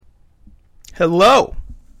Hello.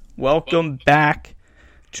 Welcome back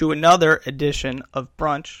to another edition of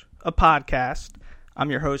Brunch, a podcast.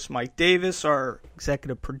 I'm your host, Mike Davis. Our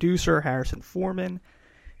executive producer, Harrison Foreman,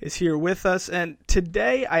 is here with us. And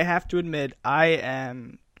today, I have to admit, I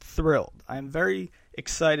am thrilled. I'm very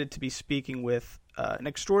excited to be speaking with an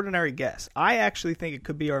extraordinary guest. I actually think it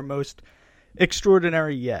could be our most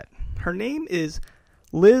extraordinary yet. Her name is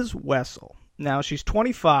Liz Wessel. Now, she's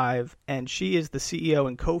 25, and she is the CEO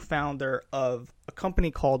and co-founder of a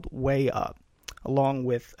company called WayUp, along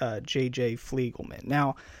with JJ Fliegelman.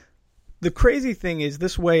 Now, the crazy thing is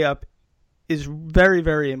this WayUp is very,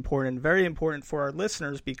 very important for our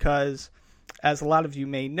listeners because, as a lot of you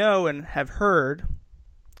may know and have heard,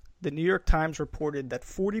 the New York Times reported that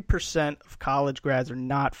 40% of college grads are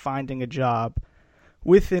not finding a job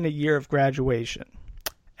within a year of graduation.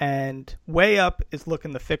 And WayUp is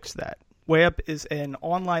looking to fix that. WayUp is an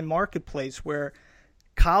online marketplace where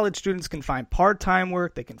college students can find part-time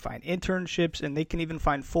work, they can find internships, and they can even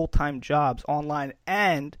find full-time jobs online,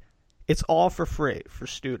 and it's all for free for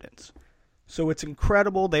students. So it's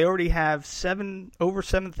incredible. They already have over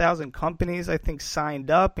 7,000 companies, I think, signed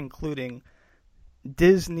up, including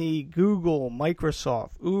Disney, Google,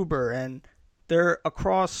 Microsoft, Uber, and they're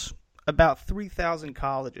across about 3,000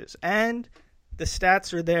 colleges. And the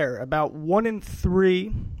stats are there. About 1 in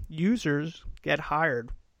 3 users get hired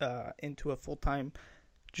into a full-time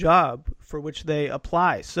job for which they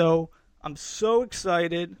apply. So I'm so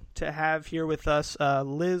excited to have here with us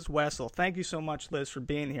Liz Wessel. Thank you so much, Liz, for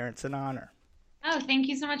being here. It's an honor. Oh, thank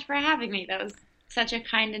you so much for having me. That was such a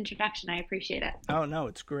kind introduction. I appreciate it. Oh, no,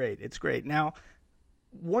 it's great. It's great. Now,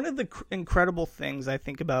 one of the incredible things I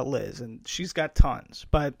think about Liz, and she's got tons,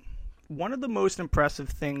 but one of the most impressive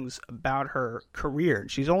things about her career,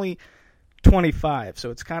 she's only 25, so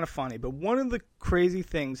it's kind of funny, but one of the crazy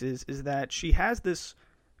things is that she has this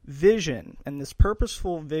vision and this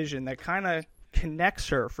purposeful vision that kind of connects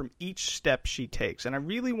her from each step she takes. And I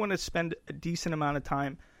really want to spend a decent amount of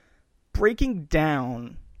time breaking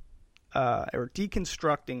down or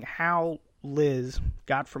deconstructing how Liz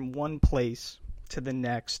got from one place to the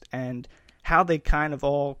next and how they kind of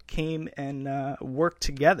all came and worked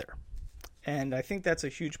together. And I think that's a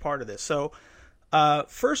huge part of this. So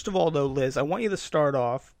first of all, though, Liz, I want you to start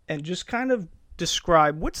off and just kind of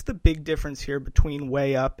describe what's the big difference here between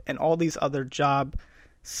WayUp and all these other job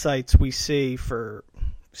sites we see for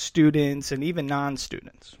students and even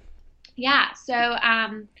non-students. Yeah,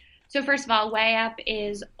 so first of all, WayUp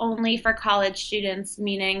is only for college students,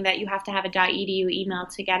 meaning that you have to have a .edu email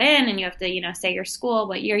to get in, and you have to, say your school,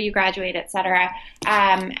 what year you graduate, et cetera.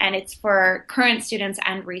 And it's for current students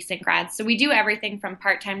and recent grads. So we do everything from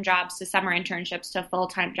part-time jobs to summer internships to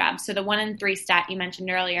full-time jobs. So the 1 in 3 stat you mentioned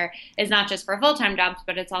earlier is not just for full-time jobs,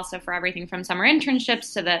 but it's also for everything from summer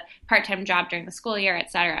internships to the part-time job during the school year, et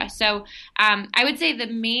cetera. So I would say the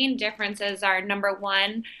main differences are, number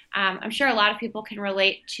one, I'm sure a lot of people can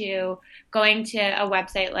relate to going to a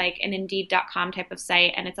website like an Indeed.com type of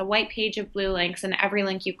site, and it's a white page of blue links, and every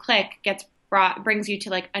link you click brings you to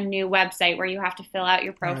like a new website where you have to fill out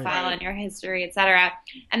your profile and your history, et cetera.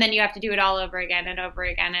 And then you have to do it all over again and over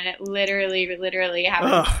again, and it literally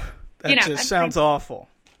happens. That just sounds awful.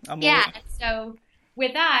 So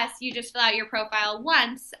with us, you just fill out your profile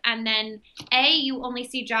once, and then A, you only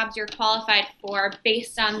see jobs you're qualified for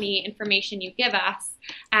based on the information you give us,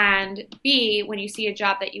 and B, when you see a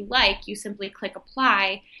job that you like, you simply click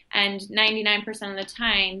apply, and 99% of the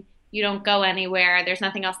time, you don't go anywhere. There's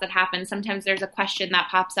nothing else that happens. Sometimes there's a question that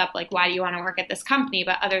pops up, like, why do you want to work at this company?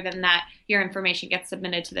 But other than that, your information gets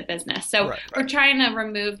submitted to the business. So we're trying to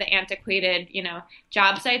remove the antiquated,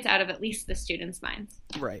 job sites out of at least the students' minds.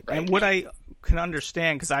 Right. And what I can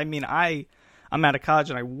understand, because I'm out of college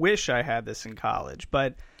and I wish I had this in college,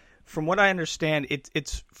 but from what I understand,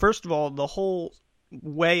 it's first of all, the whole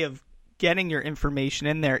way of getting your information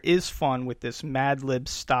in there is fun with this Mad Lib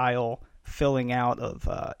style filling out of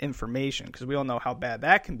information, because we all know how bad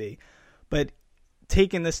that can be. But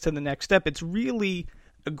taking this to the next step, it's really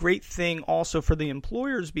a great thing also for the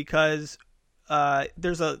employers, because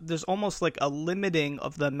there's almost like a limiting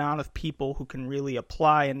of the amount of people who can really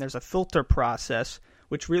apply, and there's a filter process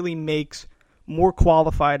which really makes more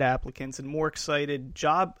qualified applicants and more excited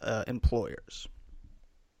job employers.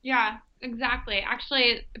 Yeah, exactly.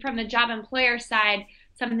 Actually, from the job employer side,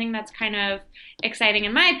 something that's kind of exciting,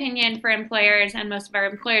 in my opinion, for employers, and most of our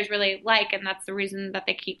employers really like, and that's the reason that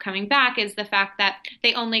they keep coming back, is the fact that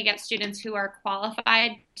they only get students who are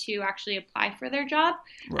qualified to actually apply for their job.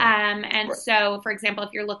 So, for example,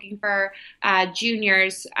 if you're looking for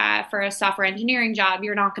juniors for a software engineering job,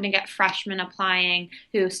 you're not going to get freshmen applying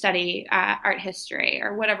who study art history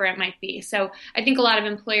or whatever it might be. So I think a lot of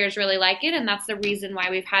employers really like it, and that's the reason why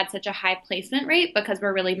we've had such a high placement rate, because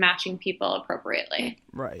we're really matching people appropriately.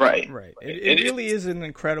 Right. It really is an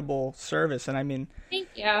incredible service, and I mean, thank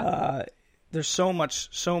you. There's so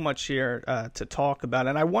much here to talk about,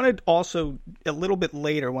 and I wanted also a little bit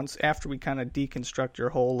later, once after we kind of deconstruct your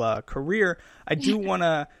whole career, I do want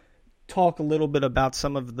to talk a little bit about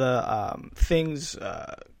some of the things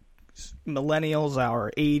millennials,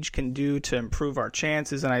 our age, can do to improve our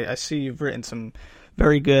chances, and I see you've written some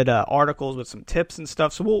very good articles with some tips and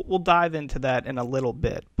stuff, so we'll dive into that in a little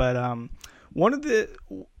bit. But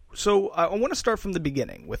so I want to start from the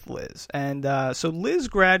beginning with Liz, and so Liz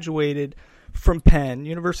graduated from Penn,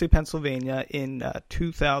 University of Pennsylvania, in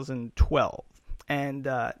 2012, and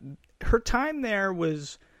her time there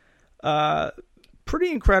was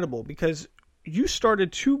pretty incredible, because you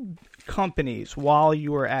started 2 companies while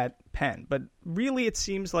you were at Penn, but really it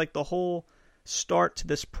seems like the whole start to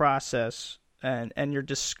this process and your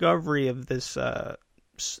discovery of this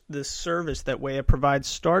this service that WayUp provides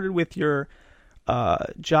started with your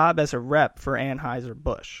job as a rep for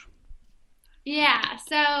Anheuser-Busch. Yeah,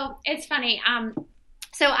 so it's funny.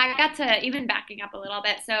 So I got to, even backing up a little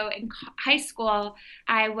bit, so in high school,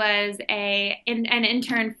 I was an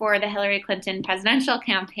intern for the Hillary Clinton presidential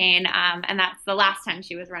campaign, and that's the last time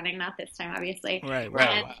she was running, not this time, obviously. Right.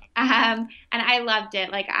 And I loved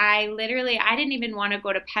it. Like, I didn't even want to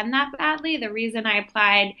go to Penn that badly. The reason I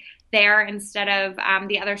applied there instead of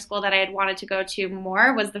the other school that I had wanted to go to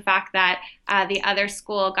more was the fact that the other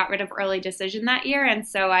school got rid of early decision that year. And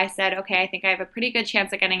so I said, okay, I think I have a pretty good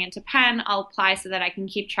chance of getting into Penn. I'll apply so that I can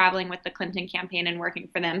keep traveling with the Clinton campaign and working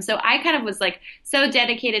for them. So I kind of was like so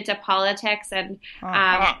dedicated to politics and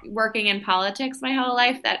working in politics my whole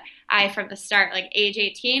life that I, from the start, like age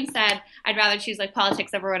 18, said I'd rather choose like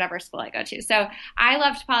politics over whatever school I go to. So I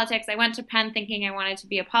loved politics. I went to Penn thinking I wanted to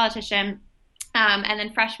be a politician. And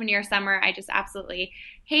then freshman year summer, I just absolutely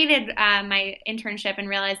hated my internship and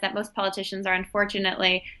realized that most politicians are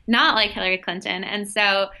unfortunately not like Hillary Clinton. And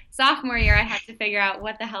so sophomore year, I had to figure out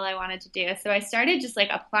what the hell I wanted to do. So I started just like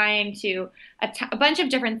applying to a bunch of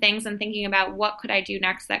different things and thinking about what could I do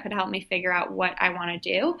next that could help me figure out what I want to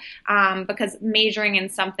do, because majoring in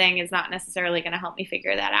something is not necessarily going to help me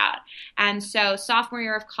figure that out. And so sophomore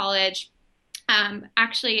year of college,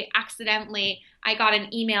 actually accidentally, I got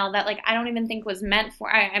an email that like I don't even think was meant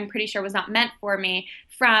for, I'm pretty sure was not meant for me,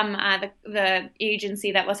 from the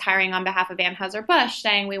agency that was hiring on behalf of Anheuser-Busch,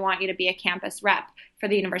 saying we want you to be a campus rep for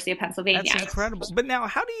the University of Pennsylvania. That's incredible. But now,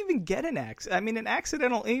 how do you even get an an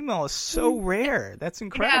accidental email is so rare. That's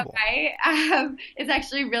incredible. Yeah, right? It's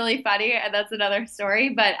actually really funny, and that's another story,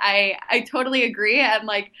 but I totally agree. And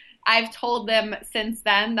like, I've told them since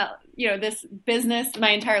then that, you know, this business,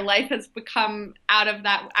 my entire life has become out of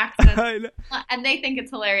that accident. And they think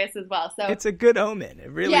it's hilarious as well. So it's a good omen.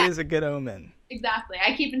 It really is a good omen. Exactly.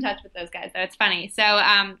 I keep in touch with those guys, so it's funny. So,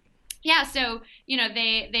 so, you know,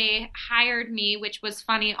 they hired me, which was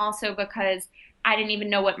funny also because I didn't even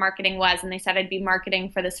know what marketing was, and they said I'd be marketing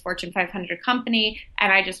for this Fortune 500 company,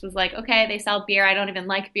 and I just was like, okay, they sell beer. I don't even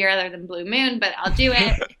like beer other than Blue Moon, but I'll do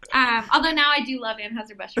it. Although now I do love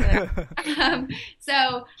Anheuser-Busch for that.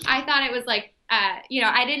 So I thought it was like,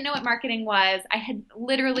 I didn't know what marketing was. I had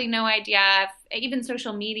literally no idea. Even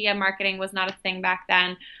social media marketing was not a thing back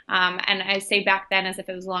then. And I say back then as if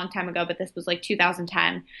it was a long time ago, but this was like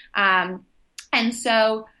 2010. And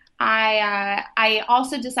so I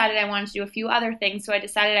also decided I wanted to do a few other things, so I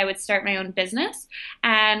decided I would start my own business.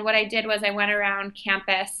 And what I did was I went around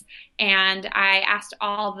campus and I asked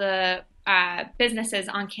all the businesses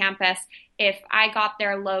on campus if I got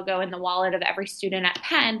their logo in the wallet of every student at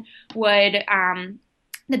Penn, would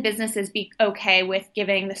the businesses be okay with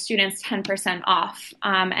giving the students 10% off?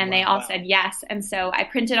 And they all said yes. And so I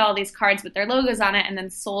printed all these cards with their logos on it and then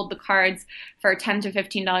sold the cards for $10 to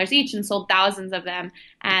 $15 each and sold thousands of them.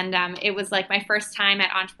 And it was like my first time at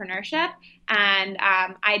entrepreneurship. And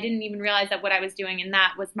I didn't even realize that what I was doing in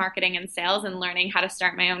that was marketing and sales and learning how to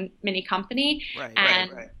start my own mini company.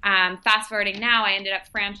 Fast forwarding now, I ended up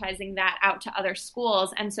franchising that out to other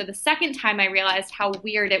schools. And so the second time I realized how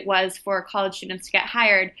weird it was for college students to get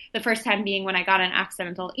hired, the first time being when I got an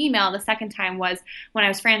accidental email. The second time was when I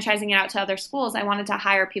was franchising it out to other schools. I wanted to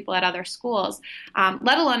hire people at other schools,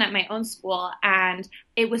 let alone at my own school. And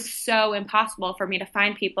it was so impossible for me to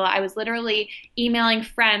find people. I was literally emailing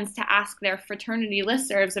friends to ask their fraternity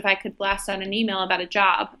listservs if I could blast out an email about a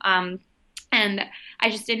job. And I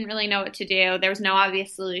just didn't really know what to do. There was no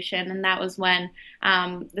obvious solution. And that was when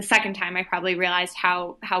the second time I probably realized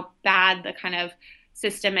how bad the kind of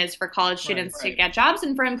system is for college students to get jobs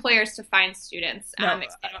and for employers to find students.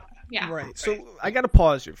 Yeah. Right. So I got to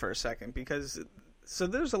pause you for a second because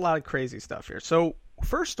there's a lot of crazy stuff here. So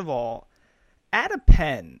first of all, at a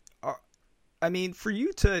Penn, I mean, for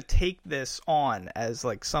you to take this on as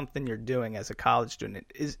like something you're doing as a college student,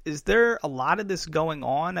 is there a lot of this going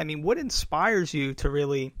on? I mean, what inspires you to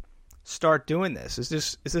really start doing this? Is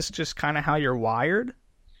this just kind of how you're wired?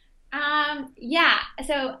 Yeah.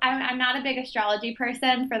 So I'm not a big astrology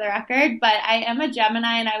person, for the record, but I am a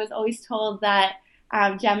Gemini, and I was always told that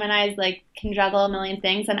Geminis like can juggle a million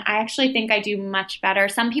things, and I actually think I do much better.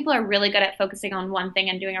 Some people are really good at focusing on one thing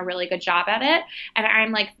and doing a really good job at it, and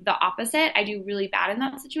I'm like the opposite. I do really bad in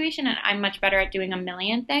that situation, and I'm much better at doing a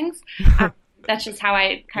million things. That's just how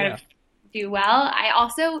I kind of do well. I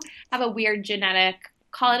also have a weird genetic,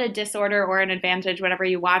 call it a disorder or an advantage, whatever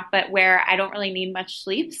you want, but where I don't really need much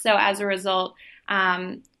sleep. So as a result,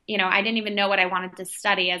 I didn't even know what I wanted to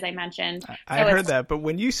study, as I mentioned. I heard that, but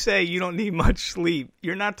when you say you don't need much sleep,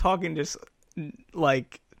 you're not talking just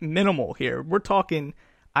like minimal here. We're talking,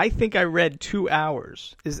 I think I read 2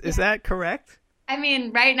 hours. Is that correct? I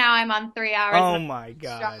mean, right now I'm on 3 hours. Oh my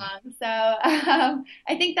God. Strong. So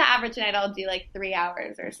I think the average night I'll do like 3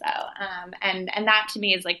 hours or so. And that to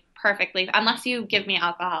me is like perfectly, unless you give me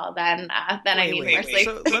alcohol, then I need more sleep.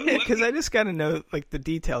 So let me, because I just got to know like the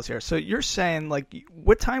details here. So you're saying like,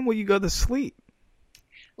 what time will you go to sleep?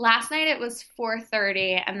 Last night it was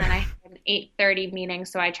 4:30, and then I had an 8:30 meeting,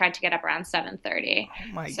 so I tried to get up around 7:30.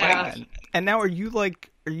 Oh my God. And now are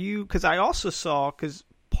you, because I also saw, because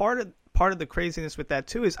part of the craziness with that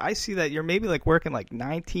too is I see that you're maybe like working like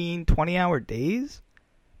 19, 20-hour days.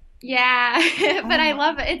 Yeah, but I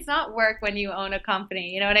love it. It's not work when you own a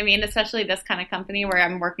company. You know what I mean? Especially this kind of company where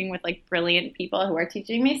I'm working with like brilliant people who are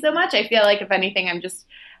teaching me so much. I feel like if anything, I'm just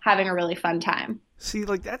having a really fun time. See,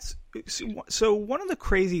 like so one of the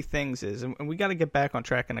crazy things is, and we got to get back on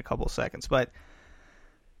track in a couple of seconds, but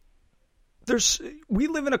we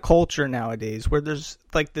live in a culture nowadays where there's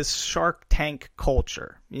like this Shark Tank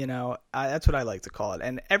culture, that's what I like to call it.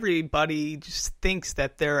 And everybody just thinks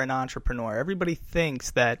that they're an entrepreneur. Everybody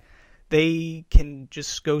thinks that they can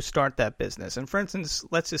just go start that business. And for instance,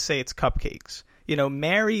 let's just say it's cupcakes.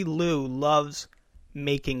 Mary Lou loves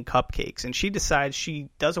making cupcakes, and she decides she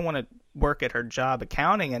doesn't want to work at her job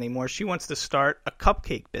accounting anymore. She wants to start a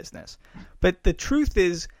cupcake business. But the truth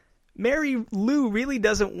is, Mary Lou really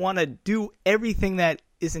doesn't want to do everything that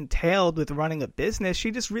is entailed with running a business.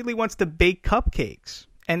 She just really wants to bake cupcakes.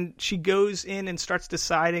 And she goes in and starts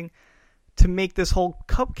deciding to make this whole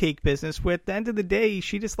cupcake business where at the end of the day,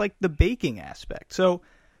 she just liked the baking aspect. So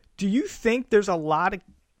do you think there's a lot of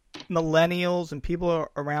millennials and people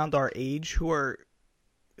around our age who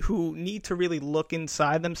need to really look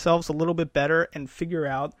inside themselves a little bit better and figure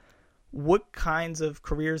out what kinds of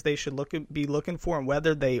careers they should be looking for, and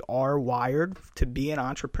whether they are wired to be an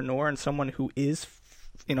entrepreneur and someone who is,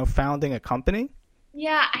 founding a company?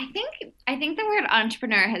 Yeah, I think the word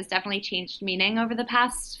entrepreneur has definitely changed meaning over the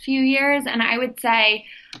past few years. And I would say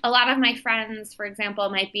a lot of my friends, for example,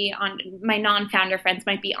 my non-founder friends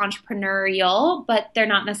might be entrepreneurial, but they're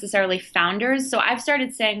not necessarily founders. So I've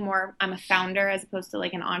started saying more, I'm a founder as opposed to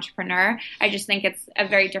like an entrepreneur. I just think it's a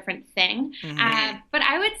very different thing. Mm-hmm. But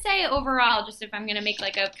I would say overall, just if I'm going to make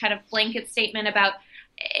like a kind of blanket statement about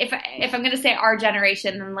if I'm going to say our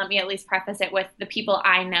generation, then let me at least preface it with the people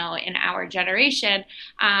I know in our generation.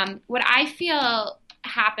 What I feel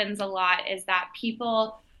happens a lot is that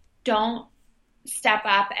people don't step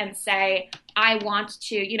up and say, I want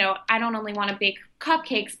to, I don't only want to bake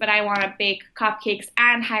cupcakes, but I want to bake cupcakes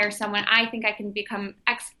and hire someone. I think I can become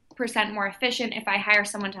X% more efficient if I hire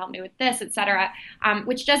someone to help me with this, et cetera,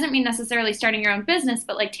 which doesn't mean necessarily starting your own business,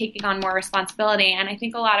 but like taking on more responsibility. And I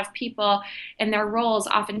think a lot of people in their roles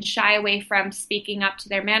often shy away from speaking up to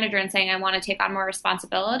their manager and saying, I want to take on more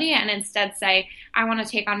responsibility, and instead say, I want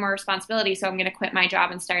to take on more responsibility, so I'm going to quit my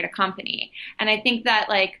job and start a company. And I think that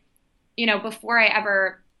before I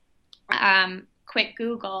ever quit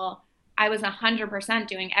Google, I was 100%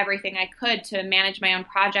 doing everything I could to manage my own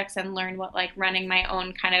projects and learn what like running my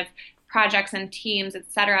own kind of projects and teams, et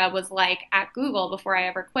cetera, was like at Google before I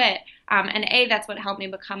ever quit. And A, that's what helped me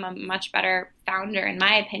become a much better founder in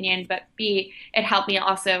my opinion, but B, it helped me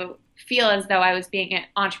also feel as though I was being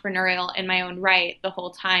entrepreneurial in my own right the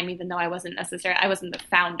whole time, even though I wasn't the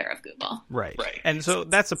founder of Google. Right. And so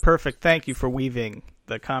that's a perfect thank you for weaving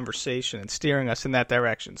the conversation and steering us in that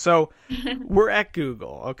direction. So we're at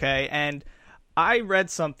Google, okay? And I read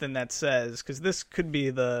something that says, because this could be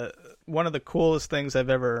one of the coolest things I've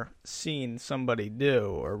ever seen somebody do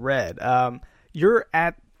or read. You're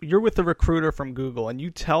with the recruiter from Google, and you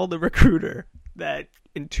tell the recruiter that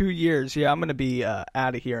in 2 years, I'm going to be out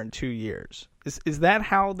of here in 2 years. Is that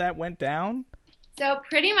how that went down? So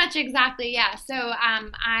pretty much exactly, yeah. So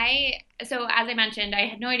so as I mentioned, I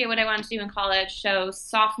had no idea what I wanted to do in college. So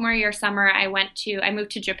sophomore year summer, I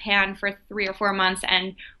moved to Japan for 3 or 4 months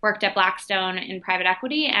and worked at Blackstone in private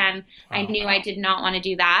equity. And I knew I did not want to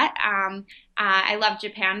do that. I love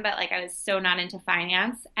Japan, but I was so not into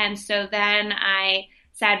finance. And so then I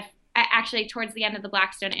said, actually towards the end of the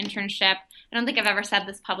Blackstone internship, I don't think I've ever said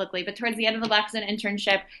this publicly, but towards the end of the Blackstone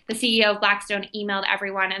internship, the CEO of Blackstone emailed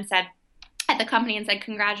everyone and said, at the company, and said,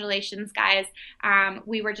 congratulations, guys.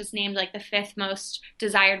 We were just named the 5th most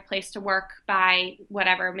desired place to work by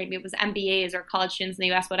whatever, maybe it was MBAs or college students in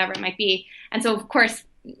the US, whatever it might be. And so, of course,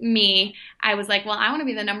 I was like, well, I want to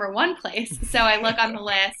be the number 1 place. So I look on the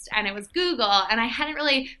list and it was Google. And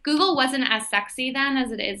Google wasn't as sexy then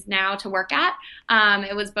as it is now to work at.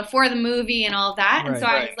 It was before the movie and all of that. And so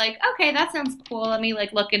I was like, okay, that sounds cool. Let me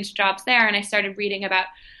look into jobs there. And I started reading about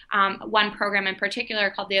one program in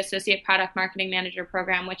particular called the Associate Product Marketing Manager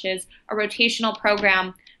Program, which is a rotational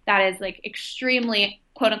program that is extremely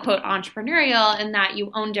quote unquote entrepreneurial in that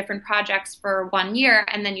you own different projects for 1 year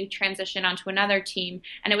and then you transition onto another team.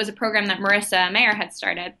 And it was a program that Marissa Mayer had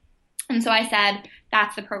started. And so I said,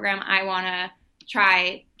 that's the program I want to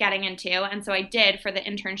try getting into. And so I did for the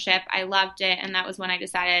internship. I loved it. And that was when I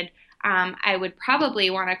decided I would probably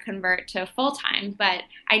want to convert to full-time, but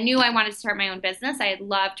I knew I wanted to start my own business. I had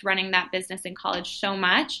loved running that business in college so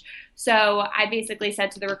much. So I basically said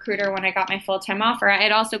to the recruiter when I got my full-time offer, I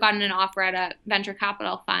had also gotten an offer at a venture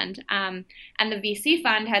capital fund. And the VC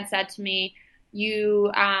fund had said to me, you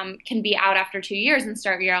can be out after 2 years and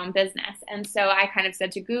start your own business. And so I kind of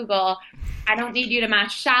said to Google, I don't need you to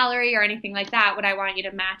match salary or anything like that. What I want you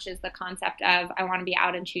to match is the concept of I want to be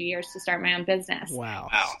out in 2 years to start my own business. Wow.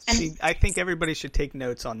 See, I think everybody should take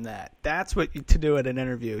notes on that. That's what to do at an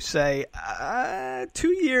interview. Say,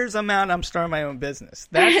 2 years I'm out, I'm starting my own business.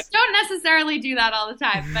 Don't necessarily do that all the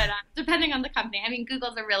time, but depending on the company. I mean,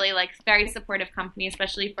 Google's a really very supportive company,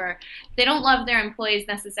 especially they don't love their employees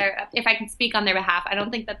necessarily. If I can speak on their behalf, I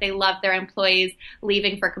don't think that they love their employees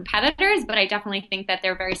leaving for competitors, but I definitely think that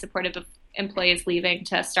they're very supportive of employees leaving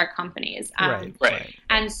to start companies. Right.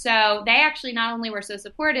 And so they actually not only were so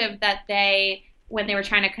supportive that when they were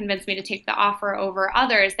trying to convince me to take the offer over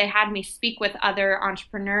others, they had me speak with other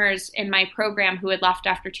entrepreneurs in my program who had left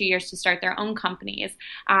after 2 years to start their own companies.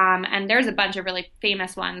 And there's a bunch of really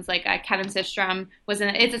famous ones, Kevin Systrom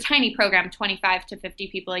it's a tiny program, 25 to 50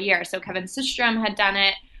 people a year. So Kevin Systrom had done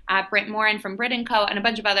it, Britt Morin from Brit & Co., and a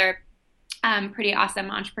bunch of other pretty awesome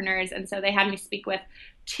entrepreneurs. And so they had me speak with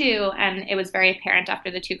 2, and it was very apparent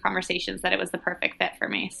after the 2 conversations that it was the perfect fit for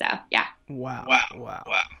me. So, yeah. Wow.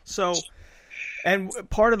 So, and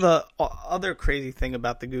part of the other crazy thing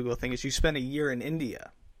about the Google thing is you spent a year in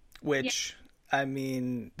India, which, I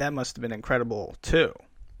mean, that must have been incredible, too.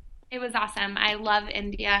 It was awesome. I love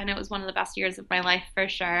India, and it was one of the best years of my life for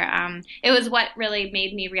sure. It was what really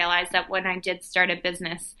made me realize that when I did start a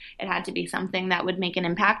business, it had to be something that would make an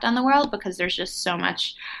impact on the world because there's just so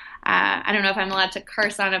much. I don't know if I'm allowed to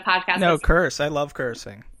curse on a podcast. No, curse. I love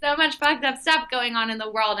cursing. So much fucked up stuff going on in the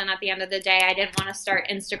world, and at the end of the day, I didn't want to start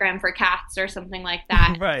Instagram for cats or something like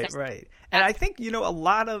that. Right. And I think,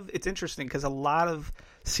 it's interesting because a lot of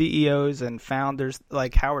CEOs and founders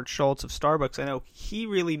like Howard Schultz of Starbucks, I know he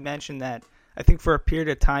really mentioned that I think for a period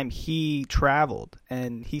of time he traveled,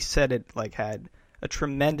 and he said it had a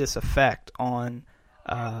tremendous effect on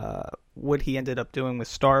what he ended up doing with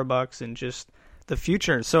Starbucks and just the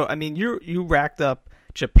future. So, I mean, you racked up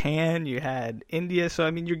Japan, you had India. So,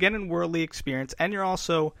 I mean, you're getting worldly experience, and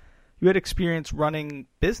you had experience running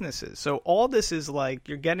businesses. So all this is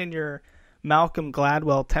you're getting your Malcolm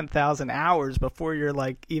Gladwell 10,000 hours before you're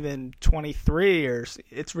even 23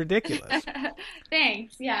 it's ridiculous.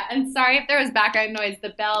 Thanks. Yeah. And sorry if there was background noise. The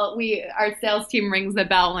bell, our sales team rings the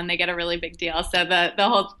bell when they get a really big deal. So the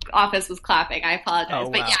whole office was clapping. I apologize. Oh, wow.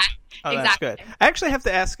 But yeah. Oh, exactly. That's good. I actually have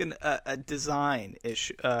to ask a design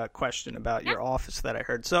question about your office that I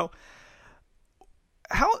heard. So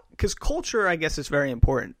because culture, I guess, is very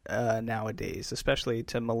important nowadays, especially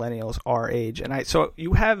to millennials our age. And so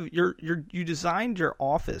you have you designed your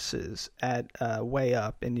offices at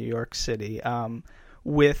WayUp in New York City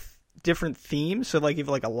with different themes? So like you have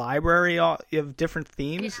like a library, you have different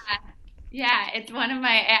themes? Yeah, it's one of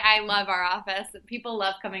I love our office. People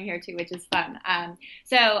love coming here too, which is fun.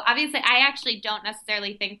 So obviously I actually don't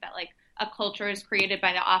necessarily think that like a culture is created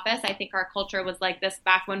by the office. I think our culture was like this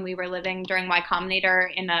back when we were living during Y Combinator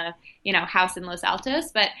in a, house in Los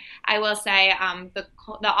Altos. But I will say the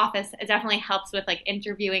office definitely helps with like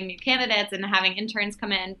interviewing new candidates and having interns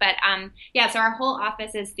come in. But so our whole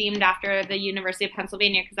office is themed after the University of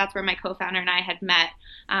Pennsylvania because that's where my co-founder and I had met.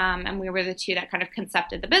 And we were the two that kind of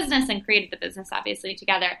concepted the business and created the business obviously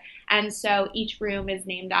together. And so each room is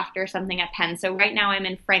named after something at Penn. So right now I'm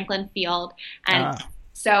in Franklin Field and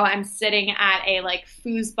so I'm sitting at a like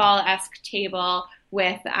foosball-esque table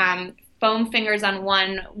with foam fingers on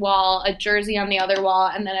one wall, a jersey on the other wall,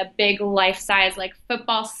 and then a big life-size like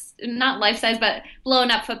football, not life-size, but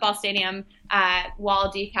blown-up football stadium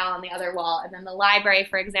wall decal on the other wall. And then the library,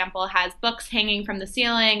 for example, has books hanging from the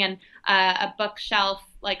ceiling and a bookshelf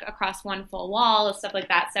like across one full wall, stuff like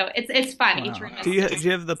that. So it's fun. Wow. Each room is do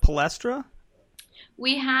you have the palestra?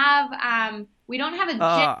 We have we don't have a gym.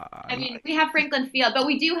 I mean, we have Franklin Field, but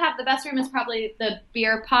we do have the best room is probably the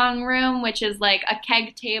beer pong room, which is like a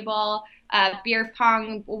keg table, beer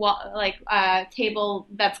pong table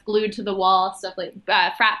that's glued to the wall, stuff like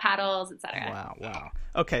frat paddles, etc. Wow.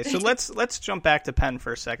 Okay, so let's jump back to Penn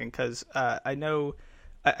for a second because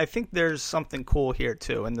I think there's something cool here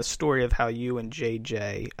too, and the story of how you and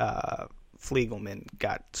JJ Fliegelman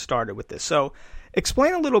got started with this. So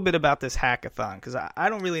explain a little bit about this hackathon, because I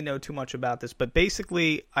don't really know too much about this, but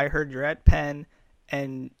basically I heard you're at Penn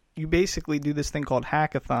and you basically do this thing called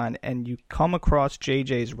hackathon and you come across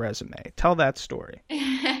JJ's resume. Tell that story.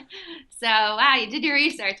 So, wow, you did your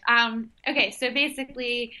research. Okay, so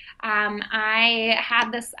basically I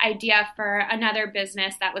had this idea for another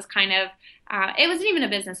business that was kind of, it wasn't even a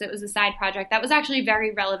business, it was a side project that was actually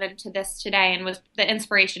very relevant to this today and was the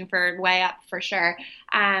inspiration for WayUp for sure.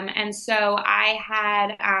 And so I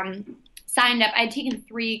had signed up. I had taken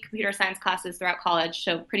 3 computer science classes throughout college,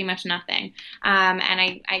 so pretty much nothing. And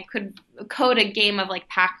I could code a game of like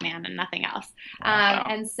Pac-Man and nothing else. Wow.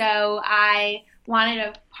 And so I wanted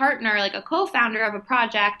a partner, like a co-founder of a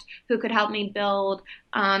project who could help me build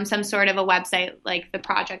some sort of a website like the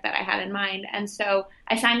project that I had in mind. And so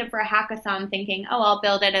I signed up for a hackathon thinking, I'll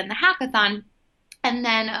build it in the hackathon. And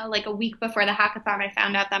then like a week before the hackathon, I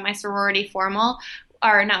found out that my sorority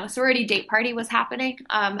date party was happening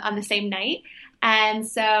on the same night. And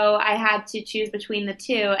so I had to choose between the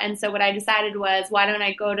two. And so what I decided was, why don't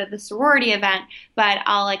I go to the sorority event, but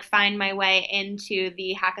I'll like find my way into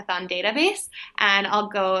the hackathon database and I'll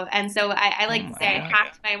go. And so I like to say I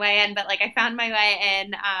hacked my way in, but like I found my way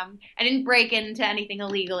in. I didn't break into anything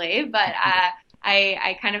illegally, but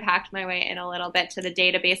I kind of hacked my way in a little bit to the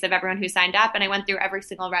database of everyone who signed up, and I went through every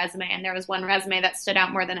single resume, and there was one resume that stood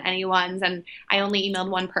out more than anyone's, and I only emailed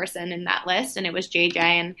one person in that list, and it was JJ,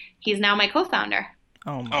 and he's now my co-founder.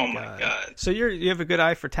 Oh my God. So you have a good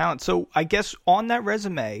eye for talent. So I guess on that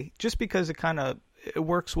resume, just because it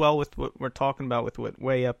works well with what we're talking about with what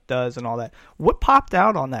WayUp does and all that, what popped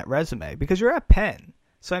out on that resume? Because you're at Penn,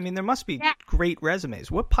 so I mean there must be great resumes.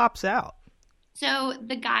 What pops out? So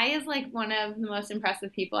the guy is like one of the most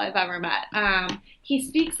impressive people I've ever met. He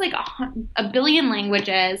speaks like a billion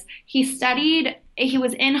languages. He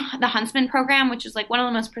was in the Huntsman program, which is like one of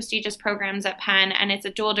the most prestigious programs at Penn, and it's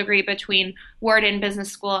a dual degree between Wharton Business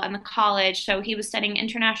School and the college. So he was studying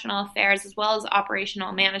international affairs as well as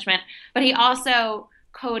operational management, but he also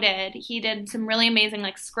coded. He did some really amazing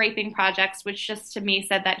like scraping projects, which just to me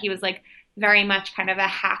said that he was like very much kind of a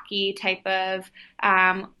hacky type of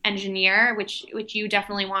engineer, which you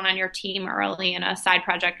definitely want on your team early in a side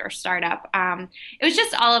project or startup. It was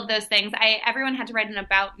just all of those things. Everyone had to write an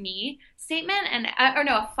about me statement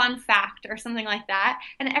a fun fact or something like that.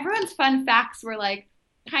 And everyone's fun facts were like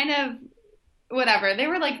kind of whatever. They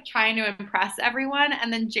were like trying to impress everyone.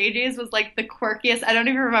 And then JJ's was like the quirkiest. I don't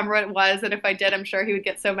even remember what it was. And if I did, I'm sure he would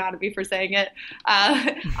get so mad at me for saying it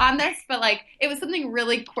on this. But like it was something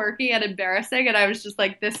really quirky and embarrassing. And I was just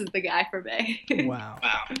like, this is the guy for me. Wow.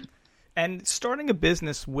 And starting a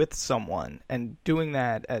business with someone and doing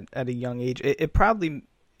that at a young age, it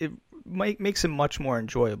makes it much more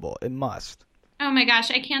enjoyable. It must. Oh my gosh,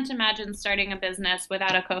 I can't imagine starting a business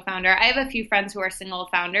without a co-founder. I have a few friends who are single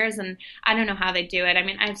founders, and I don't know how they do it. I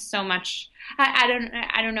mean, I have so much. I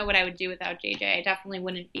don't know what I would do without JJ. I definitely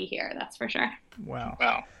wouldn't be here. That's for sure.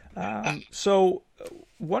 Wow. So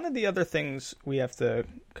one of the other things we have to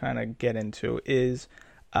kind of get into is,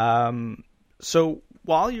 so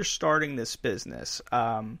while you're starting this business,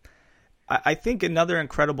 I think another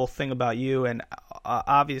incredible thing about you and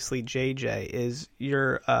obviously JJ is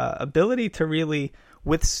your ability to really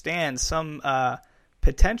withstand some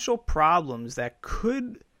potential problems that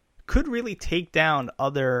could really take down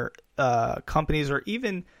other companies or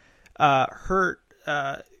even hurt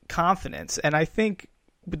confidence. And I think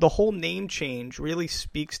the whole name change really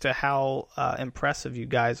speaks to how impressive you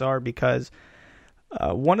guys are, because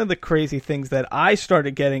one of the crazy things that I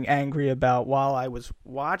started getting angry about while I was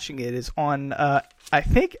watching it is on, I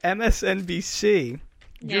think, MSNBC.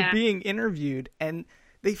 Yeah. You're being interviewed, and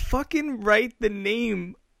they fucking write the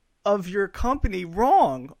name of your company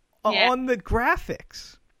wrong on the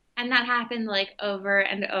graphics. And that happened like over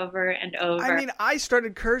and over and over. I mean, I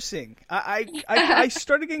started cursing. I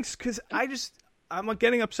started getting, because I'm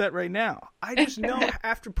getting upset right now. I just know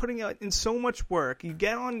after putting in so much work, you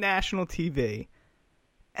get on national TV,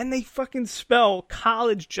 and they fucking spell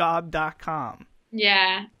collegejob.com.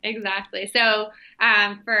 Yeah, exactly. So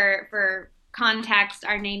for context,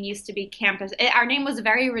 our name used to be Campus. Our name was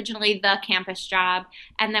very originally The Campus Job,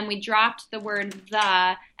 and then we dropped the word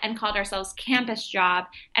the and called ourselves Campus Job.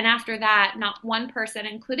 And after that, not one person,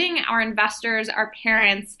 including our investors, our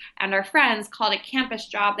parents, and our friends, called it Campus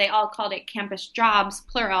Job. They all called it Campus Jobs,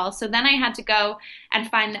 plural. So then I had to go and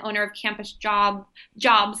find the owner of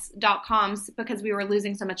CampusJobs.com because we were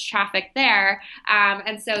losing so much traffic there.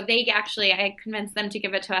 And so I convinced them to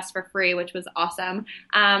give it to us for free, which was awesome.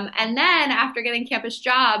 And then after getting Campus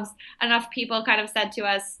Jobs, enough people kind of said to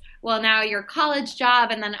us, well, now your college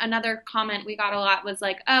job. And then another comment we got a lot was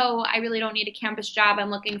like, oh, I really don't need a campus job.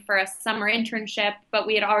 I'm looking for a summer internship, but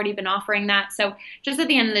we had already been offering that. So just at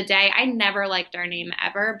the end of the day, I never liked our name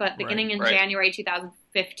ever. But beginning in January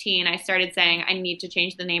 2015, I started saying I need to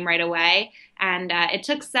change the name right away. And it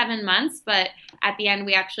took 7 months, but at the end,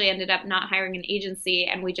 we actually ended up not hiring an agency,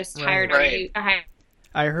 and we just hired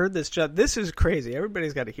I heard this, Jeff. This is crazy.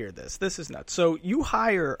 Everybody's got to hear this. This is nuts. So you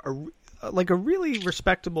hire a really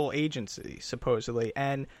respectable agency, supposedly,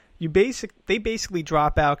 and they basically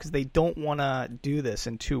drop out because they don't want to do this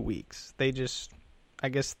in 2 weeks. They just, I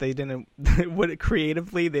guess they didn't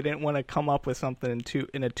creatively, they didn't want to come up with something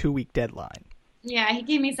in a 2-week deadline. Yeah, he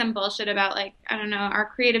gave me some bullshit about, like, I don't know, our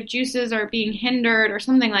creative juices are being hindered or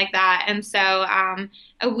something like that. And so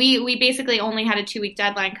we basically only had a 2-week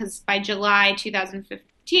deadline because by July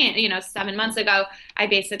 2015, 7 months ago, I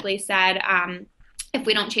basically said, if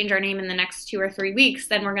we don't change our name in the next 2 or 3 weeks,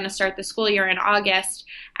 then we're going to start the school year in August,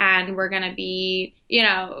 and we're going to be, in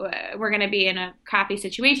a crappy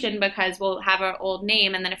situation because we'll have our old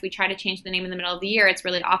name, and then if we try to change the name in the middle of the year, it's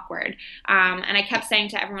really awkward. And I kept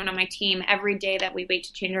saying to everyone on my team, every day that we wait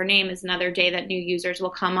to change our name is another day that new users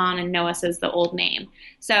will come on and know us as the old name.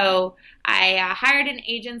 So I hired an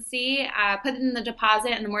agency, put in the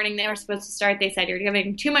deposit. In the morning they were supposed to start, they said, you're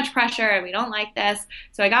giving too much pressure and we don't like this.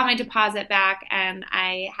 So I got my deposit back, and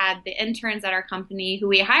I had the interns at our company who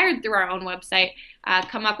we hired through our own website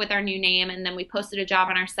come up with our new name, and then we posted a job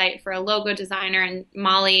on our site for a logo designer, and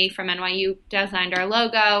Molly from NYU designed our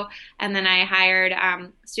logo, and then I hired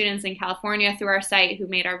students in California through our site who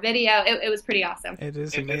made our video. It was pretty awesome. It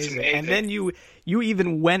is amazing. And then you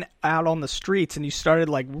even went out on the streets and you started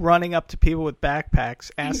like running up to people with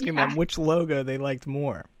backpacks asking them which logo they liked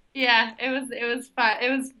more. Yeah, it was fun. It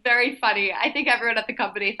was very funny. I think everyone at the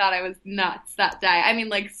company thought I was nuts that day. I mean,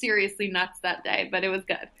 like, seriously nuts that day, but it was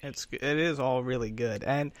good. It is all really good.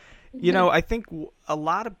 And, I think a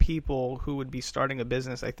lot of people who would be starting a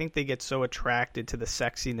business, I think they get so attracted to the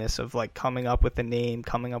sexiness of, like, coming up with a name,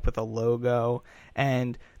 coming up with a logo,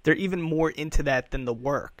 and they're even more into that than the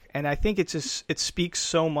work. And I think it speaks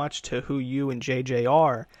so much to who you and JJ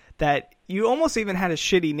are that you almost even had a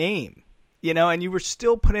shitty name. And you were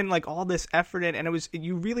still putting like all this effort in, and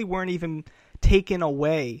you really weren't even taken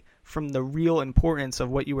away from the real importance of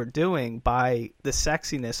what you were doing by the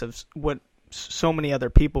sexiness of what so many other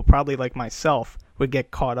people, probably like myself, would get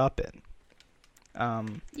caught up in.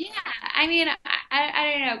 Yeah, I mean,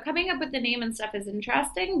 I don't know. Coming up with the name and stuff is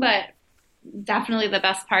interesting, but definitely the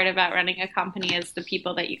best part about running a company is the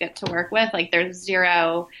people that you get to work with. Like, there's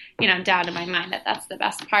zero, doubt in my mind that that's the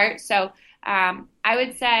best part. So I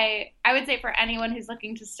would say for anyone who's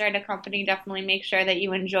looking to start a company, definitely make sure that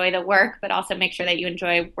you enjoy the work, but also make sure that you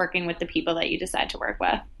enjoy working with the people that you decide to work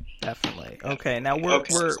with. Definitely. Okay, now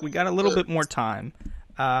we got a little bit more time.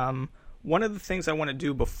 One of the things I want to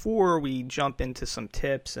do before we jump into some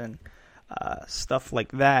tips and stuff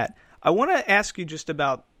like that, I want to ask you just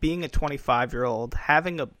about being a 25-year-old,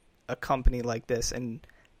 having a company like this, and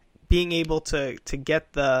being able to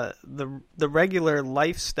get the regular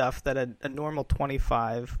life stuff that a normal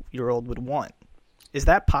 25-year-old would want. Is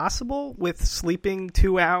that possible with sleeping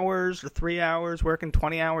 2 hours or 3 hours, working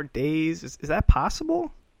 20-hour days? Is that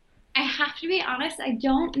possible? I have to be honest, I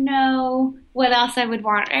don't know what else I would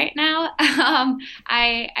want right now.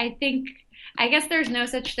 I think, I guess there's no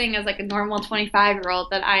such thing as like a normal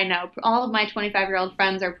 25-year-old that I know. All of my 25-year-old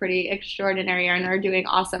friends are pretty extraordinary and are doing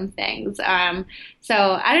awesome things. So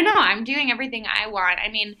I don't know. I'm doing everything I want. I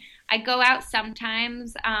mean, I go out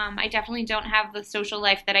sometimes. I definitely don't have the social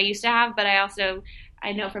life that I used to have, but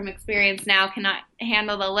I know from experience now, cannot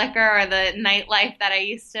handle the liquor or the nightlife that I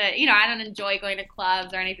used to. I don't enjoy going to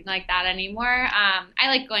clubs or anything like that anymore. I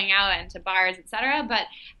like going out and to bars, etc. But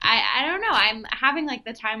I don't know. I'm having like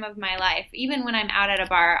the time of my life. Even when I'm out at a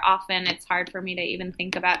bar, often it's hard for me to even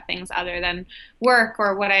think about things other than work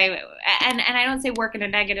or what and I don't say work in a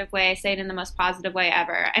negative way. I say it in the most positive way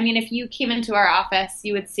ever. I mean, if you came into our office,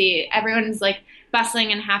 you would see everyone's like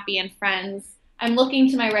bustling and happy and friends. I'm looking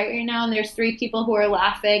to my right now, and there's 3 people who are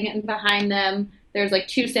laughing, and behind them, there's like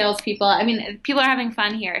 2 salespeople. I mean, people are having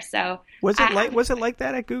fun here. So was it like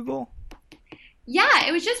that at Google? Yeah,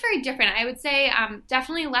 it was just very different. I would say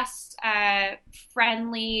definitely less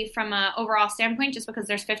friendly from an overall standpoint, just because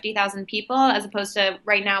there's 50,000 people, as opposed to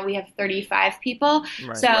right now we have 35 people.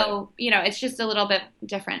 Right, so it's just a little bit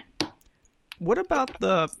different. What about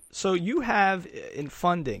so you have in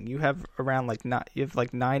funding, you have around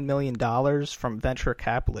 $9 million from venture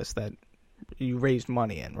capitalists that you raised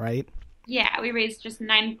money in, right? Yeah, we raised just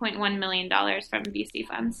 $9.1 million from VC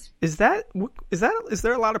funds. Is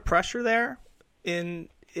there a lot of pressure there in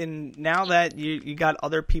now that you got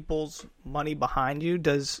other people's money behind you?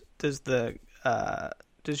 Does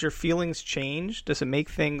your feelings change? Does it make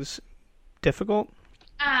things difficult?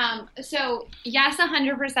 So yes,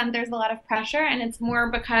 100%. There's a lot of pressure, and it's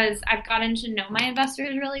more because I've gotten to know my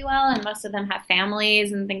investors really well, and most of them have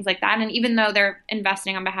families and things like that. And even though they're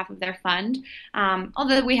investing on behalf of their fund,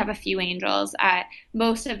 although we have a few angels,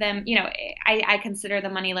 most of them, I consider the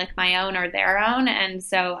money like my own or their own, and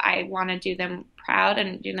so I want to do them proud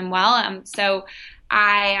and do them well. So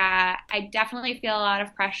I definitely feel a lot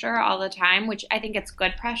of pressure all the time, which I think it's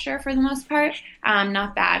good pressure for the most part,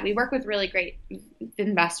 not bad. We work with really great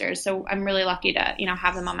investors, so I'm really lucky to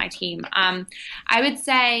have them on my team. I would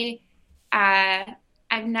say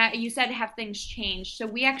you said have things changed. So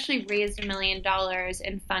we actually raised $1 million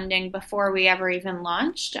in funding before we ever even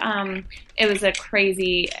launched. It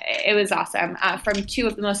was awesome, from 2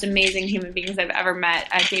 of the most amazing human beings I've ever met,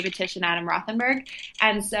 David Tisch and Adam Rothenberg.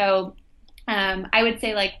 And so I would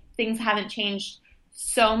say like things haven't changed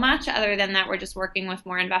so much, other than that we're just working with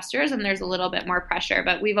more investors and there's a little bit more pressure,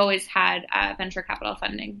 but we've always had venture capital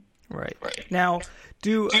funding. Right. Now,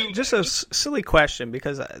 just a silly question,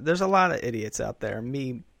 because there's a lot of idiots out there.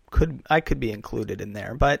 I could be included in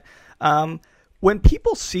there, but when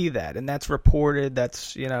people see that and that's reported,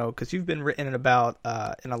 that's because you've been written about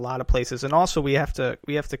in a lot of places, and also we have to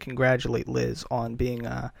congratulate Liz on being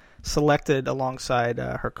selected alongside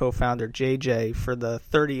her co-founder JJ for the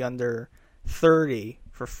 30 under 30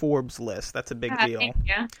 for Forbes list. That's a big deal. Thank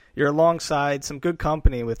you. You're alongside some good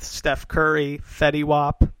company with Steph Curry, Fetty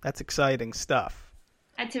Wap. That's exciting stuff.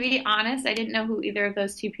 To be honest, I didn't know who either of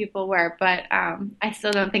those 2 people were, but I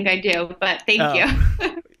still don't think I do. But thank you.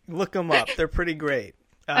 Look them up. They're pretty great.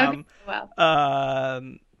 Okay, well.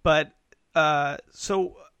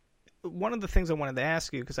 So one of the things I wanted to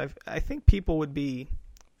ask you, because I think people would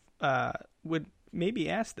maybe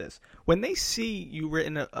ask this, when they see you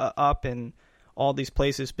written up in all these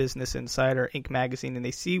places, Business Insider, Inc. magazine, and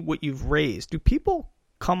they see what you've raised, do people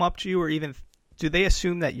come up to you, or even do they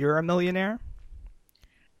assume that you're a millionaire?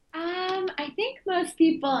 I think most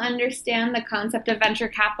people understand the concept of venture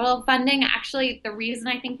capital funding. Actually, the reason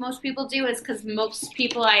I think most people do is because most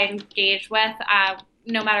people I engage with,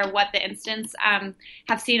 no matter what the instance,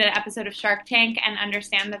 have seen an episode of Shark Tank and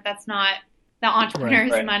understand that that's not the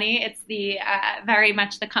entrepreneur's money. It's the very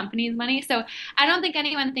much the company's money. So I don't think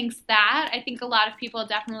anyone thinks that. I think a lot of people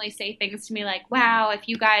definitely say things to me like, wow, if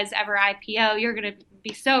you guys ever IPO, you're going to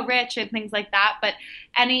be so rich and things like that. But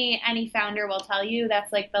any founder will tell you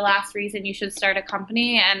that's like the last reason you should start a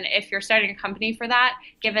company. And if you're starting a company for that,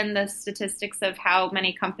 given the statistics of how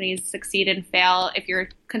many companies succeed and fail, if you're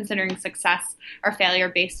considering success or failure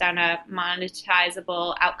based on a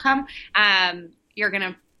monetizable outcome, you're going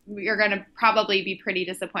to probably be pretty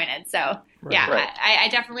disappointed. So, I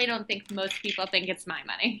definitely don't think most people think it's my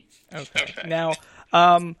money. Okay. Now,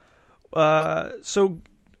 so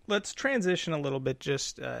let's transition a little bit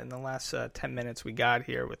just in the last 10 minutes we got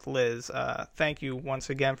here with Liz. Thank you once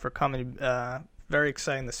again for coming. Very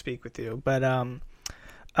exciting to speak with you. But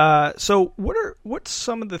so what's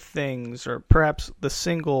some of the things, or perhaps the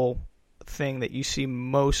single thing that you see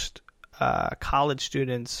most college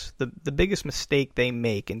students, the biggest mistake they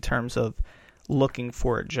make in terms of looking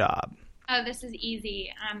for a job? Oh, this is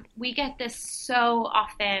easy. We get this so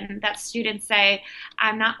often that students say,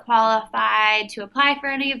 I'm not qualified to apply for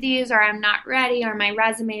any of these, or I'm not ready, or my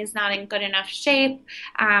resume is not in good enough shape.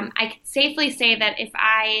 I can safely say that if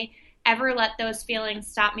I ever let those feelings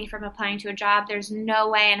stop me from applying to a job, there's no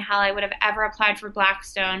way in hell I would have ever applied for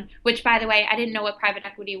Blackstone, which, by the way, I didn't know what private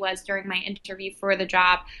equity was during my interview for the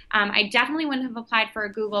job. I definitely wouldn't have applied for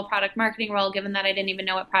a Google product marketing role, given that I didn't even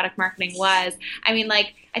know what product marketing was. I mean,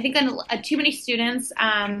 like, I think too many students,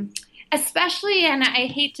 especially, and I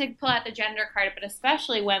hate to pull out the gender card, but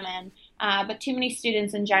especially women, but too many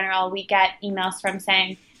students in general, we get emails from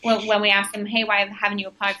saying, when we ask them, hey, why haven't you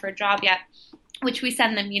applied for a job yet? Which we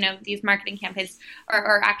send them, these marketing campaigns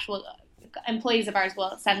or actual employees of ours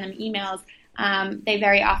will send them emails. They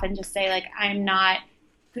very often just say, like, I'm not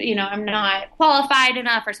qualified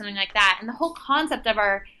enough or something like that. And the whole concept of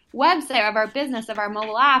our website, of our business, of our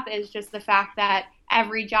mobile app is just the fact that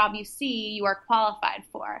every job you see, you are qualified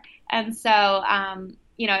for. And so,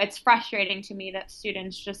 it's frustrating to me that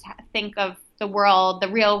students just think of the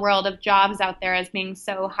real world of jobs out there as being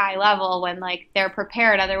so high level when, like, they're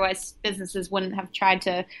prepared. Otherwise, businesses wouldn't have tried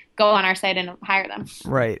to go on our site and hire them.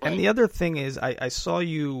 Right. And the other thing is, I saw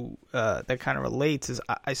you, that kind of relates, is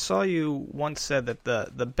I saw you once said that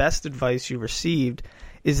the best advice you received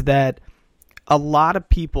is that a lot of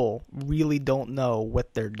people really don't know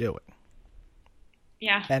what they're doing.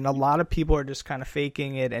 Yeah. And a lot of people are just kind of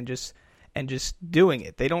faking it and just doing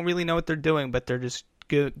it. They don't really know what they're doing, but they're just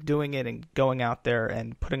doing it and going out there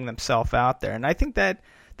and putting themselves out there. And I think that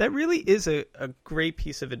really is a great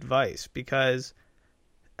piece of advice, because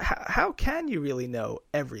how can you really know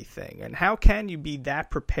everything? And how can you be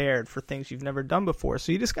that prepared for things you've never done before?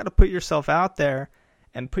 So you just got to put yourself out there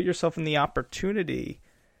and put yourself in the opportunity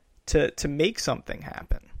to make something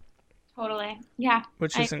happen. Totally. Yeah.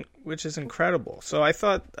 Which is incredible. So I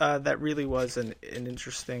thought that really was an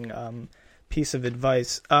interesting piece of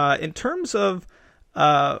advice. In terms of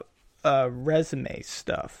resume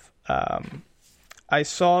stuff, I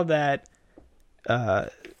saw that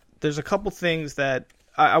there's a couple things that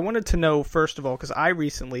I wanted to know, first of all, because I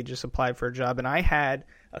recently just applied for a job and I had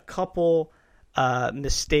a couple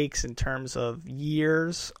mistakes in terms of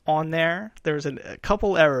years on there. There's a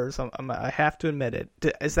couple errors. I have to admit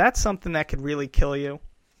it. Is that something that could really kill you?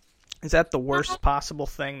 Is that the worst possible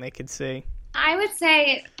thing they could see? I would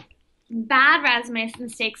say bad resume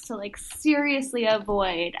mistakes to, like, seriously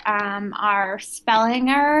avoid are spelling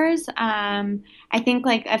errors. I think,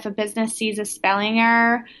 like, if a business sees a spelling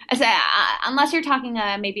error, unless you're talking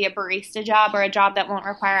maybe a barista job or a job that won't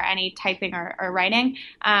require any typing or writing,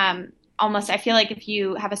 almost, I feel like if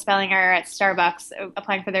you have a spelling error at Starbucks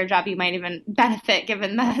applying for their job, you might even benefit,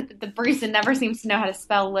 given that the barista never seems to know how to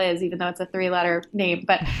spell Liz, even though it's a 3-letter name.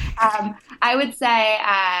 But I would say,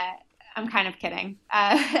 I'm kind of kidding,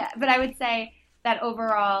 but I would say that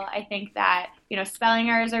overall, I think that, spelling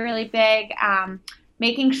errors are really big.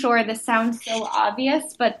 Making sure, this sounds so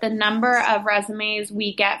obvious, but the number of resumes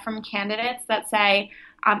we get from candidates that say,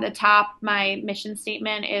 on the top, my mission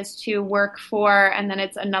statement is to work for, and then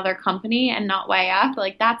it's another company and not WayUp.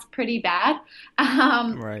 Like, that's pretty bad.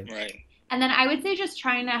 Right. And then I would say just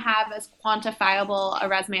trying to have as quantifiable a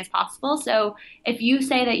resume as possible. So if you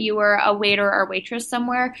say that you were a waiter or waitress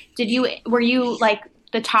somewhere, were you like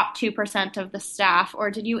the top 2% of the staff,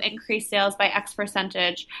 or did you increase sales by X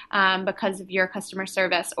percentage because of your customer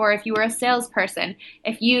service? Or if you were a salesperson,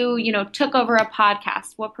 if you took over a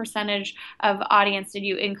podcast, what percentage of audience did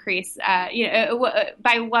you increase?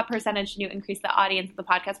 By what percentage did you increase the audience of the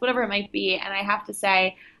podcast? Whatever it might be. And I have to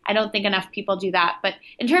say, I don't think enough people do that. But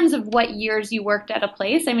in terms of what years you worked at a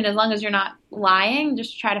place, I mean, as long as you're not lying,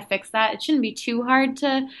 just try to fix that. It shouldn't be too hard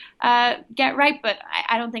to get right, but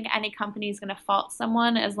I don't think any company is going to fault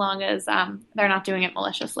someone as long as they're not doing it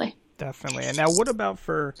maliciously. Definitely. And now what about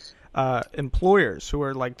for employers who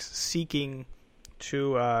are, like, seeking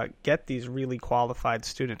to get these really qualified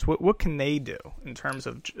students? What can they do in terms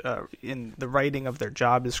of in the writing of their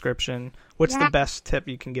job description? What's the best tip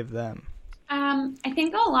you can give them? I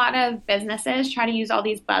think a lot of businesses try to use all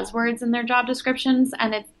these buzzwords in their job descriptions,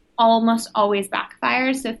 and it almost always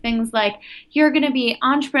backfires. So things like, you're going to be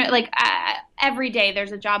entrepreneur, like every day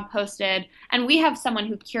there's a job posted, and we have someone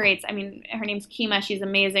who curates. I mean, her name's Kima. She's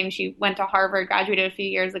amazing. She went to Harvard, graduated a few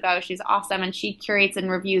years ago. She's awesome, and she curates and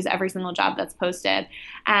reviews every single job that's posted.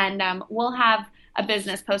 And we'll have a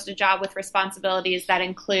business post a job with responsibilities that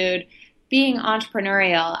include being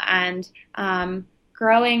entrepreneurial and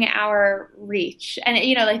growing our reach and,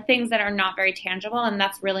 like things that are not very tangible. And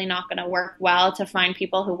that's really not going to work well to find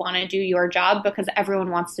people who want to do your job because everyone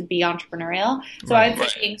wants to be entrepreneurial. So I would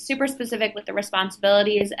say being super specific with the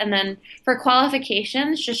responsibilities. And then for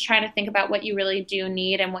qualifications, just trying to think about what you really do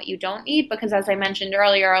need and what you don't need. Because as I mentioned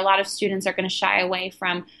earlier, a lot of students are going to shy away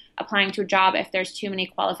from applying to a job if there's too many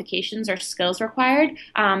qualifications or skills required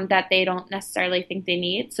that they don't necessarily think they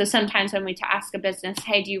need. So sometimes when we ask a business,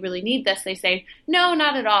 hey, do you really need this? They say, no,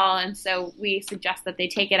 not at all. And so we suggest that they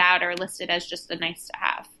take it out or list it as just a nice to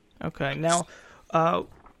have. Okay. Now,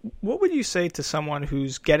 what would you say to someone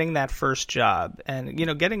who's getting that first job? And,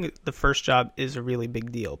 getting the first job is a really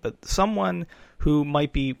big deal. But someone who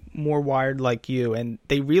might be more wired like you and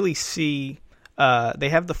they really see they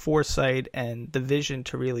have the foresight and the vision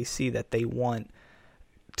to really see that they want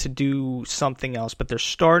to do something else, but they're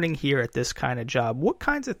starting here at this kind of job. What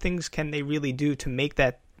kinds of things can they really do to make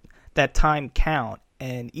that time count?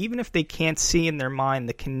 And even if they can't see in their mind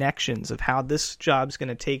the connections of how this job's going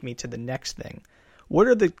to take me to the next thing, what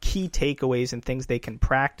are the key takeaways and things they can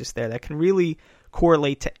practice there that can really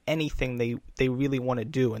correlate to anything they really want to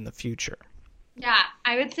do in the future? Yeah,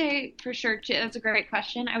 I would say for sure, that's a great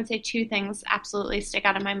question. I would say two things absolutely stick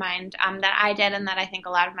out in my mind that I did and that I think a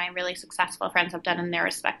lot of my really successful friends have done in their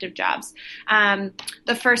respective jobs.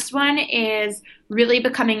 The first one is really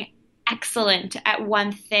becoming excellent at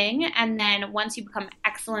one thing. And then once you become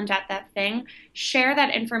excellent at that thing, share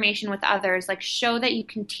that information with others, like show that you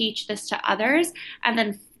can teach this to others and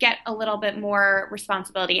then get a little bit more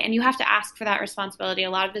responsibility. And you have to ask for that responsibility. A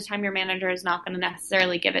lot of the time your manager is not going to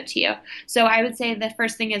necessarily give it to you. So I would say the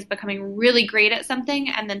first thing is becoming really great at something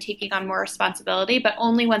and then taking on more responsibility, but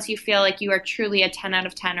only once you feel like you are truly a 10 out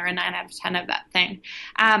of 10 or a 9 out of 10 of that thing.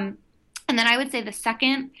 And then I would say the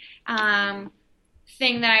second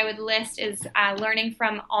thing that I would list is learning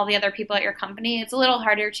from all the other people at your company. It's a little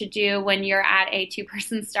harder to do when you're at a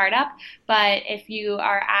 2-person startup, but if you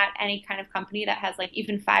are at any kind of company that has like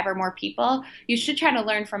even 5 or more people, you should try to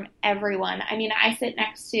learn from everyone. I mean, I sit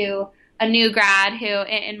next to a new grad who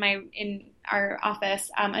in our office,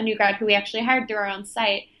 a new grad who we actually hired through our own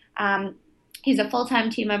site. He's a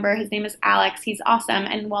full-time team member. His name is Alex. He's awesome.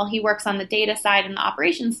 And while he works on the data side and the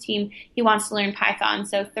operations team, he wants to learn Python.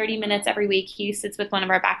 So 30 minutes every week, he sits with one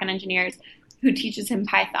of our backend engineers who teaches him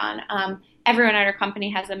Python. Everyone at our company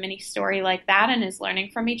has a mini story like that and is learning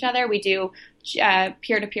from each other. We do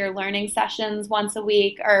peer-to-peer learning sessions once a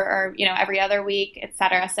week or every other week, et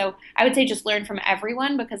cetera. So I would say just learn from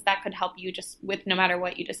everyone because that could help you just with no matter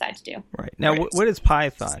what you decide to do. Right. Now, what is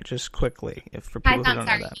Python, just quickly, for people who don't know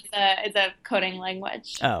that? Is a coding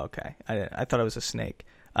language. Oh, okay. I thought it was a snake.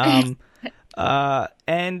 So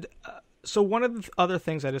one of the other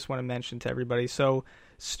things I just want to mention to everybody, so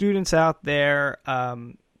students out there,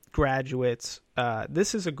 graduates,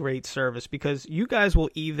 this is a great service because you guys will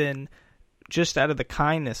even, just out of the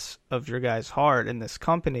kindness of your guys' heart in this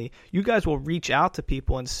company, you guys will reach out to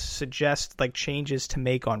people and suggest like changes to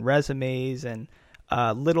make on resumes and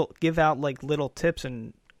give out like little tips,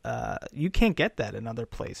 and you can't get that in other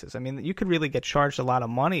places. I mean, you could really get charged a lot of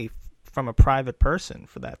money from a private person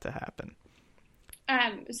for that to happen.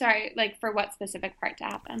 Sorry, like for what specific part to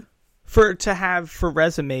happen? For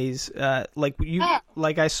resumes, like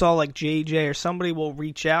I saw like JJ or somebody will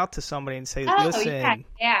reach out to somebody and say, listen.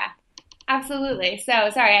 Yeah, absolutely. So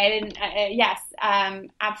sorry, I didn't, yes,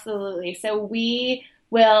 absolutely. So we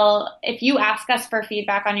will, if you ask us for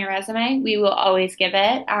feedback on your resume, we will always give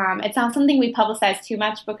it. It's not something we publicize too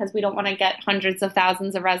much because we don't want to get hundreds of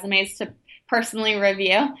thousands of resumes to personally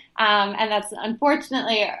review. And that's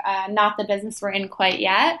unfortunately not the business we're in quite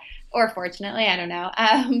yet. Or fortunately, I don't know.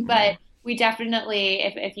 But we definitely,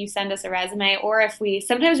 if you send us a resume, or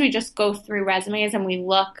sometimes we just go through resumes and we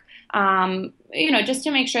look, just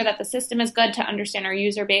to make sure that the system is good, to understand our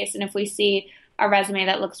user base. And if we see a resume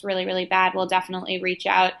that looks really, really bad, we'll definitely reach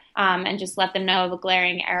out and just let them know of a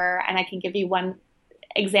glaring error. And I can give you one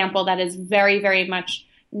example that is very, very much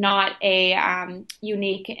not a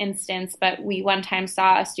unique instance, but we one time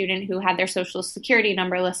saw a student who had their social security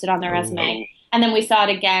number listed on their resume. And then we saw it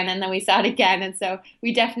again, and then we saw it again. And so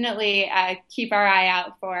we definitely keep our eye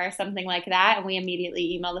out for something like that. And we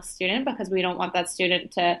immediately email the student because we don't want that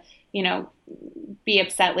student to, be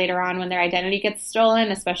upset later on when their identity gets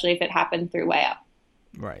stolen, especially if it happened through WayUp.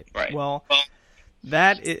 Right. Well,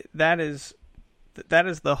 that is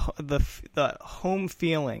the home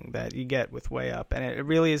feeling that you get with WayUp. And it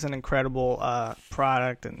really is an incredible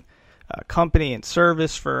product and company and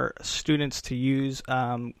service for students to use.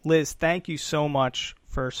 Liz, thank you so much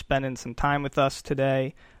for spending some time with us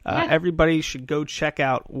today. Everybody should go check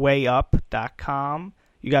out WayUp.com.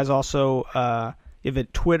 You guys also, You have a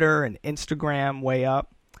Twitter and Instagram, WayUp.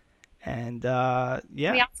 And,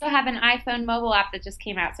 yeah. We also have an iPhone mobile app that just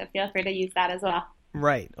came out, so feel free to use that as well.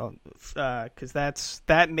 Right. Because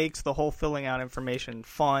that makes the whole filling out information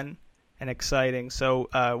fun and exciting. So,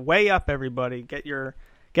 WayUp, everybody. Get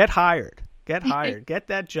hired. Get hired. Get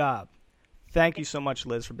that job. Thank you so much,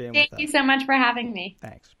 Liz, for being with us. Thank you so much for having me.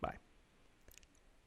 Thanks. Bye.